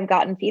 I have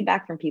gotten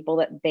feedback from people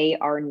that they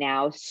are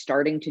now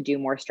starting to do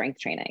more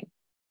strength training,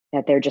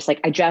 that they're just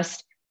like,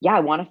 I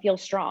want to feel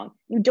strong.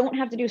 You don't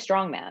have to do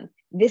strongman.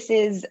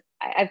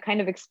 I've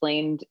kind of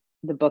explained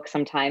the book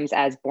sometimes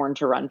as Born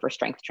to Run for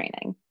strength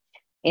training,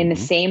 in the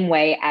same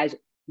way as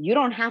you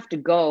don't have to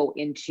go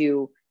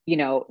into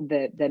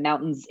the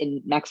mountains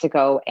in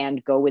Mexico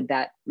and go with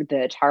the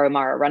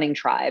Tarahumara running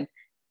tribe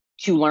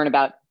to learn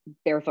about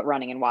barefoot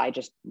running and why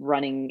just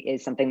running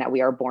is something that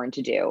we are born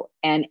to do.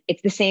 And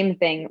it's the same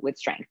thing with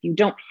strength. You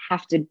don't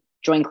have to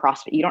join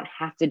CrossFit. You don't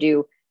have to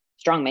do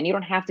strongman. You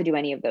don't have to do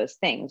any of those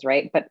things,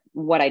 right? But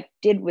what I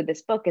did with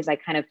this book is I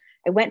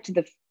went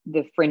to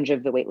the fringe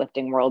of the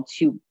weightlifting world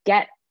to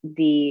get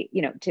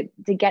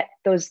to get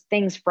those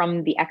things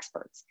from the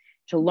experts,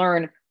 to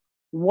learn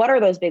what are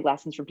those big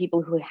lessons from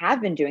people who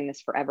have been doing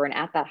this forever and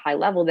at that high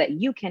level that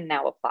you can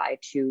now apply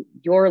to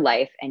your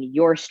life and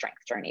your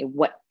strength journey,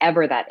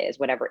 whatever that is,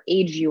 whatever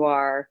age you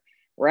are,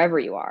 wherever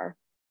you are.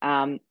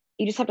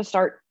 You just have to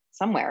start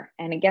somewhere.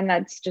 And again,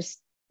 that's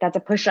a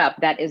push-up.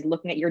 That is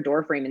looking at your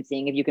door frame and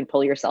seeing if you can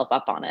pull yourself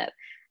up on it.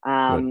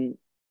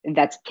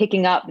 That's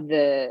picking up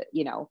the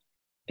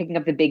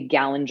big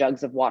gallon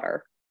jugs of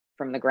water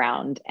from the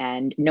ground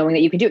and knowing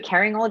that you can do it,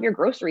 carrying all of your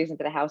groceries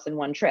into the house in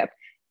one trip.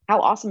 How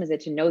awesome is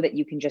it to know that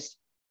you can just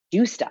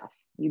do stuff?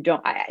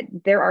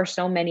 There are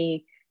so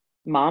many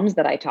moms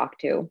that I talk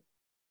to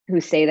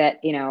who say that,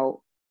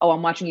 oh,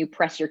 I'm watching you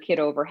press your kid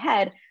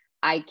overhead.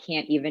 I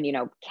can't even,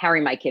 carry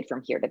my kid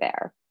from here to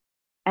there.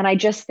 And I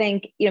just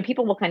think,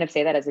 people will kind of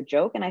say that as a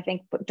joke. And I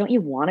think, but don't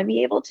you want to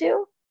be able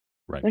to?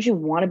 Right. Don't you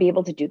want to be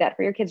able to do that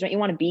for your kids? Don't you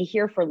want to be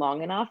here for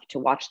long enough to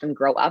watch them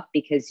grow up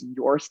because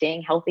you're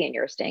staying healthy and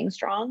you're staying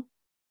strong?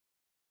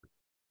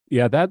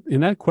 Yeah,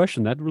 that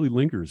question, that really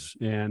lingers.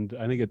 And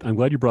I think I'm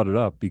glad you brought it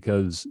up,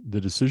 because the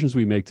decisions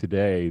we make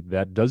today,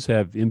 that does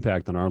have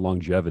impact on our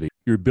longevity,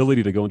 your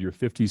ability to go into your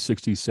 50s,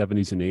 60s,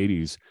 70s, and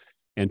 80s,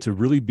 and to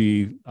really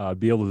be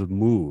able to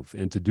move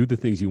and to do the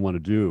things you want to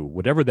do,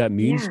 whatever that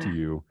means to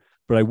you.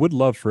 But I would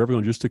love for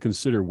everyone just to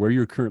consider where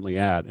you're currently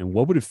at and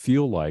what would it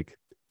feel like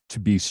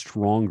to be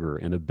stronger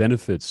and the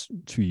benefits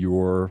to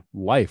your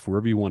life,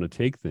 wherever you want to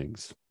take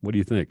things. What do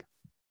you think?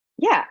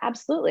 Yeah,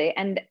 absolutely.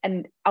 And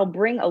I'll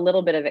bring a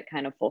little bit of it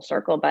kind of full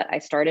circle, but I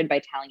started by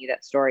telling you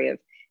that story of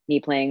me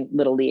playing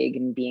Little League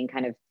and being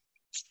kind of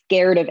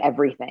scared of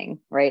everything,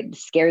 right?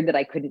 Scared that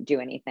I couldn't do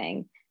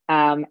anything.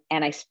 And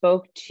I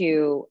spoke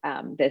to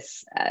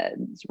this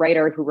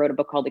writer who wrote a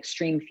book called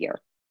Extreme Fear,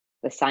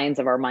 The Science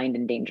of Our Mind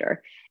in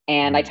Danger.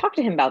 And I talked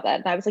to him about that.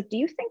 And I was like, do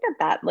you think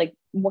that like,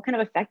 what kind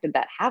of effect did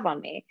that have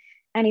on me?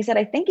 And he said,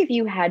 I think if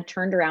you had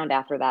turned around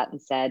after that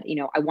and said,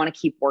 I want to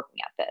keep working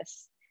at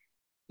this,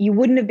 you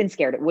wouldn't have been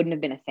scared. It wouldn't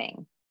have been a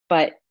thing,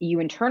 but you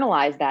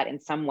internalized that in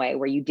some way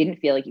where you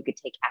didn't feel like you could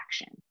take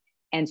action.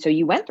 And so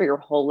you went through your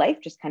whole life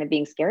just kind of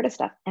being scared of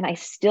stuff. And I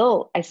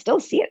still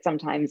see it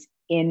sometimes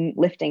in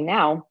lifting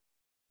now.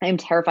 I am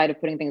terrified of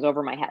putting things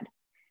over my head.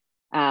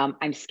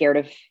 I'm scared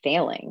of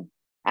failing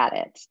at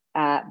it,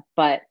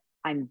 but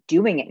I'm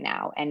doing it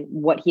now. And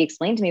what he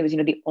explained to me was,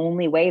 the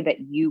only way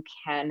that you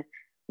can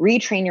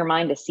retrain your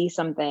mind to see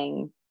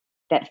something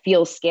that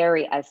feels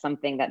scary as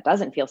something that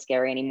doesn't feel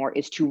scary anymore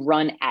is to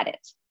run at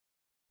it.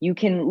 You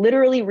can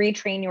literally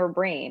retrain your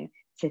brain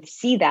to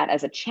see that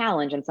as a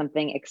challenge and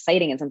something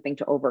exciting and something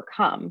to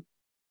overcome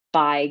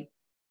by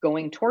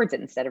going towards it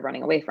instead of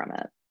running away from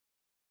it.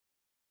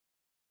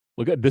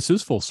 Look, this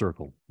is full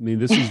circle. I mean,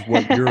 this is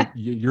what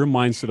your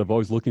mindset of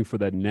always looking for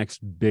that next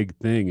big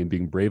thing and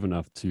being brave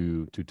enough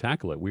to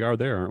tackle it. We are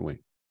there, aren't we?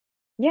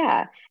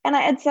 Yeah. And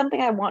it's something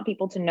I want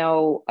people to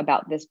know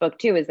about this book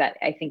too, is that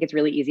I think it's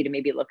really easy to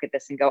maybe look at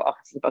this and go, oh,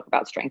 this is a book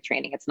about strength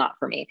training. It's not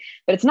for me,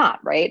 but it's not,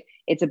 right?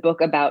 It's a book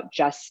about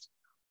just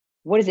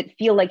what does it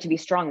feel like to be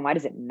strong? And why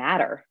does it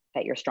matter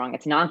that you're strong?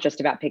 It's not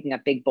just about picking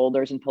up big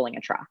boulders and pulling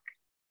a truck.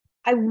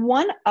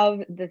 One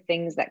of the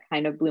things that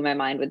kind of blew my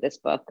mind with this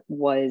book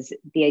was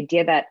the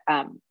idea that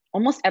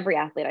almost every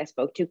athlete I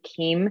spoke to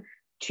came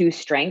to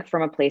strength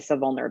from a place of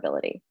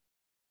vulnerability.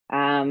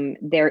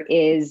 There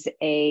is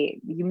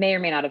you may or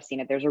may not have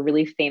seen it. There's a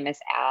really famous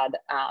ad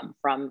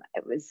from,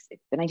 it was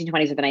the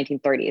 1920s or the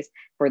 1930s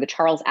for the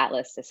Charles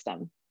Atlas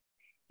system.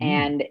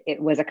 And it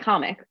was a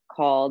comic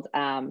called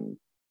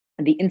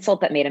The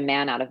Insult That Made a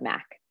Man Out of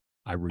Mac.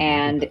 I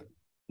remember that.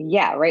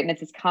 Yeah, right. And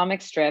it's this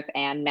comic strip,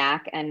 and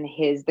Mac and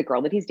the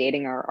girl that he's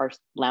dating are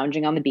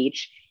lounging on the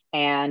beach.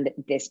 And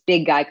this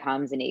big guy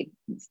comes and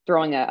he's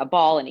throwing a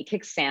ball and he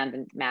kicks sand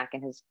in Mac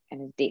and his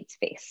date's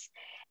face.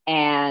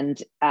 And,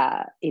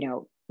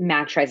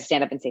 Mac tries to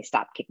stand up and say,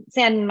 stop kicking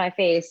sand in my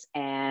face.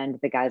 And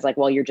the guy's like,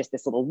 well, you're just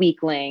this little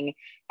weakling.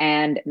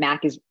 And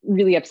Mac is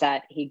really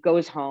upset. He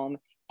goes home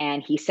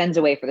and he sends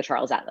away for the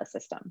Charles Atlas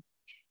system.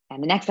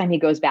 And the next time he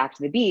goes back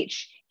to the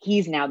beach,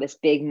 he's now this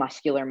big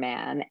muscular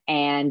man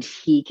and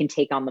he can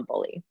take on the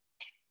bully.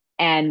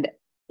 And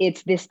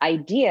it's this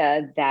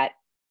idea that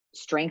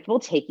strength will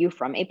take you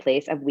from a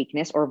place of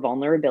weakness or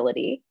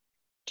vulnerability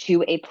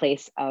to a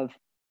place of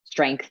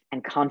strength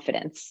and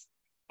confidence.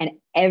 And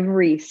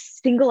every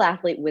single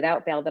athlete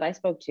without fail that I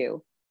spoke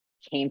to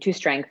came to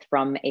strength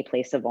from a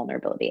place of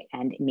vulnerability.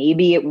 And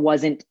maybe it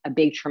wasn't a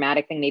big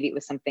traumatic thing. Maybe it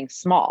was something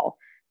small,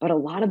 but a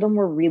lot of them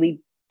were really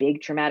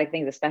big traumatic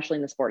things, especially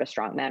in the sport of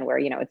strongman, where,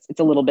 it's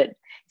a little bit,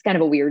 it's kind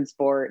of a weird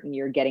sport and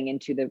you're getting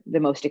into the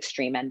most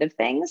extreme end of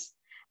things.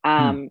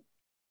 But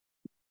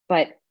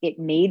but it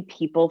made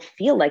people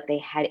feel like they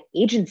had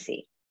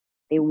agency.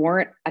 They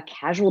weren't a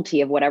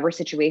casualty of whatever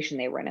situation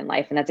they were in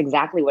life. And that's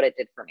exactly what it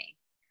did for me.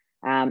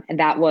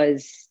 And that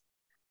was,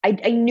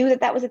 I knew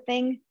that was a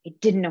thing. I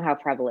didn't know how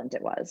prevalent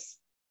it was.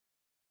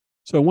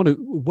 So I want to,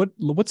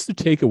 what's the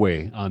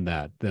takeaway on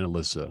that then,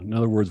 Alyssa? In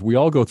other words, we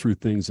all go through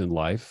things in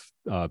life,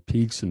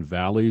 peaks and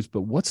valleys,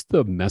 but what's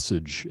the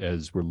message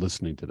as we're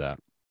listening to that?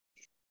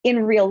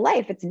 In real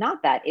life, it's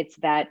not that. It's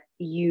that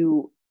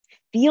you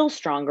feel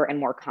stronger and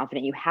more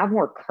confident. You have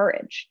more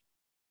courage.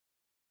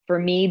 For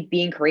me,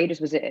 being courageous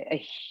was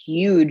a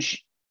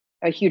huge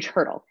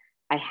hurdle.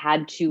 I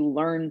had to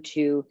learn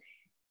to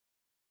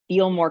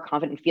feel more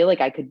confident, feel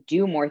like I could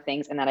do more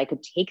things and that I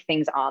could take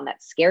things on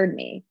that scared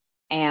me.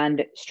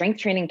 And strength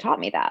training taught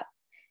me that.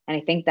 And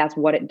I think that's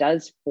what it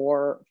does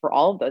for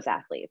all of those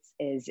athletes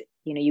is,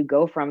 you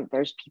go from,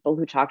 there's people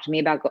who talk to me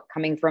about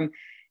coming from,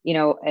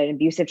 an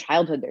abusive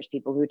childhood. There's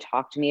people who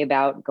talk to me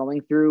about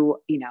going through,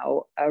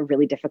 a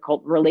really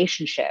difficult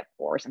relationship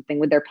or something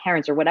with their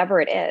parents or whatever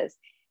it is.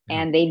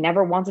 Yeah. And they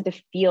never wanted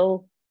to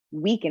feel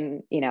weak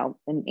and,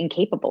 and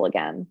incapable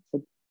again.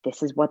 So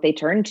this is what they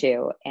turn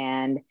to.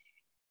 And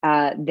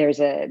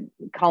there's a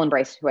Colin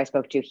Bryce who I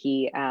spoke to.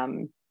 He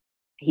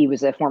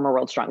was a former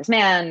World's Strongest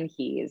Man.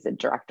 He is a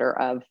director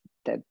of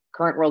the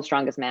current World's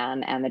Strongest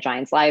Man and the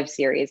Giants Live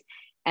series.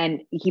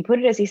 And he put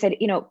it as he said,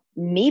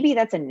 maybe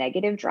that's a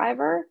negative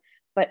driver,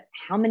 but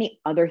how many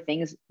other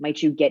things might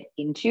you get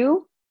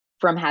into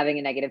from having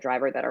a negative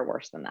driver that are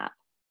worse than that?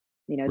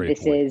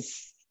 This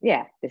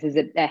is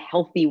a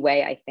healthy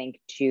way, I think,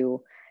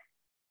 to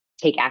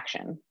take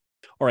action.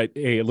 All right.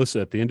 Hey,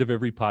 Alyssa, at the end of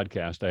every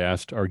podcast, I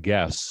asked our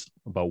guests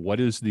about what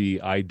is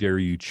the I Dare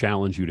You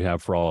challenge you'd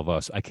have for all of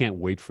us. I can't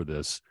wait for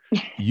this.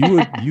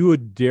 You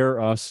would dare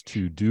us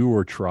to do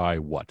or try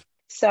what?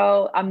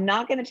 So I'm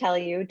not going to tell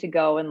you to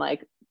go and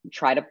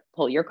try to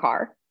pull your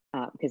car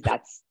because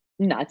that's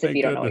nuts if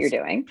you don't know what you're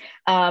doing.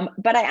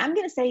 But I am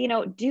going to say,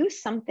 do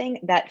something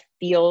that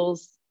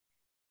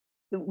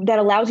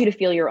allows you to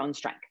feel your own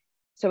strength.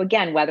 So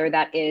again, whether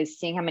that is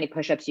seeing how many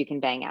push-ups you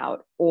can bang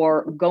out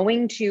or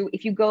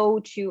if you go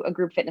to a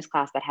group fitness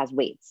class that has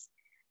weights,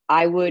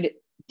 I would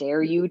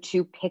dare you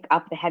to pick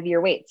up the heavier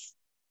weights,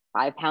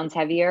 5 pounds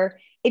heavier.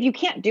 If you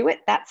can't do it,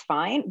 that's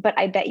fine. But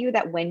I bet you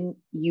that when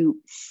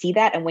you see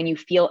that and when you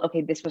feel,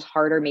 okay, this was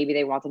harder, maybe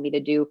they wanted me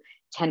to do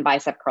 10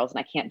 bicep curls and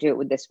I can't do it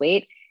with this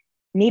weight.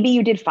 Maybe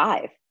you did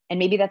 5 and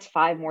maybe that's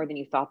 5 more than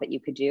you thought that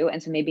you could do.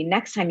 And so maybe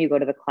next time you go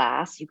to the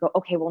class, you go,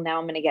 okay, well, now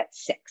I'm going to get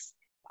 6.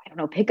 I don't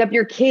know, pick up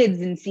your kids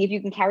and see if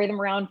you can carry them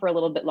around for a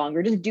little bit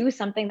longer. Just do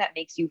something that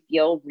makes you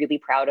feel really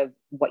proud of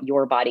what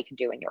your body can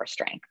do and your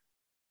strength.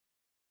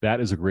 That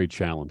is a great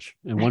challenge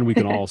and one we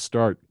can all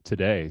start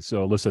today.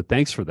 So Alyssa,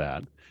 thanks for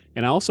that.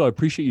 And I also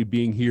appreciate you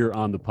being here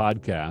on the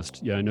podcast.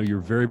 Yeah, I know you're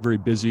very, very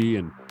busy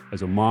and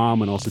as a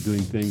mom and also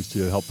doing things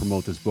to help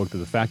promote this book.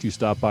 The fact you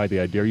stopped by the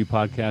I Dare You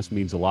podcast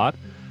means a lot.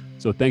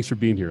 So thanks for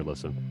being here,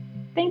 Alyssa.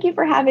 Thank you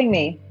for having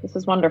me. This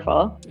was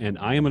wonderful. And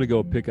I am going to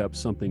go pick up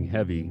something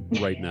heavy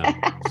right now.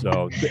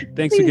 So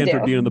thanks again for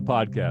being on the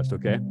podcast,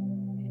 okay?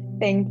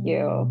 Thank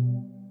you.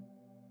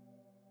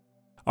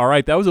 All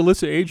right, that was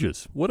Alyssa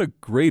Ages. What a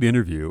great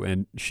interview,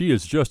 and she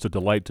is just a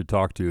delight to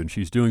talk to, and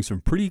she's doing some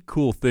pretty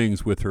cool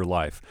things with her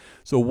life.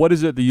 So what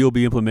is it that you'll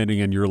be implementing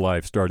in your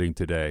life starting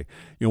today?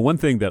 One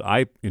thing that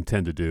I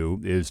intend to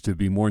do is to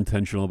be more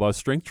intentional about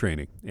strength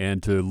training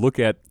and to look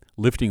at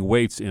lifting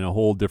weights in a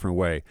whole different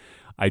way.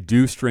 I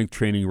do strength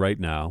training right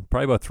now,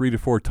 probably about 3 to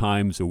 4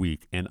 times a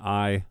week, and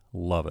I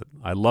love it.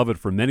 I love it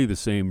for many of the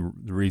same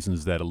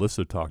reasons that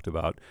Alyssa talked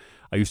about.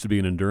 I used to be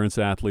an endurance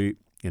athlete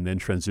and then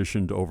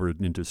transitioned over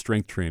into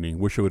strength training.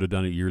 Wish I would have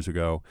done it years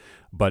ago.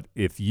 But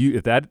if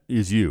that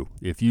is you,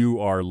 if you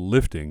are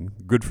lifting,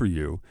 good for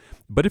you.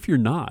 But if you're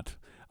not,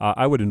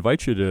 I would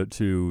invite you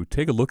to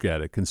take a look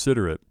at it,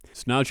 consider it.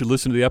 So now that you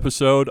listen to the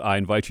episode, I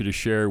invite you to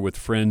share with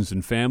friends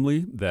and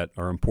family that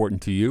are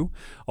important to you.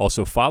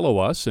 Also follow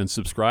us and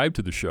subscribe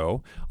to the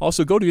show.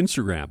 Also go to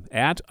Instagram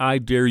at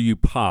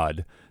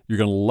IDareYouPod. You're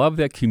going to love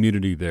that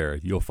community there.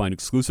 You'll find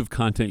exclusive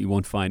content you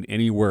won't find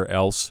anywhere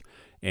else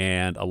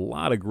and a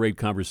lot of great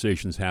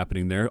conversations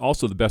happening there.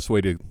 Also the best way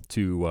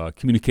to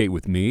communicate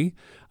with me,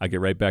 I get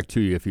right back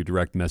to you if you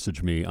direct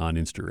message me on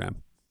Instagram.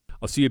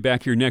 I'll see you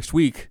back here next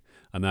week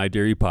on the I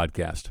Dare You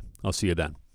podcast. I'll see you then.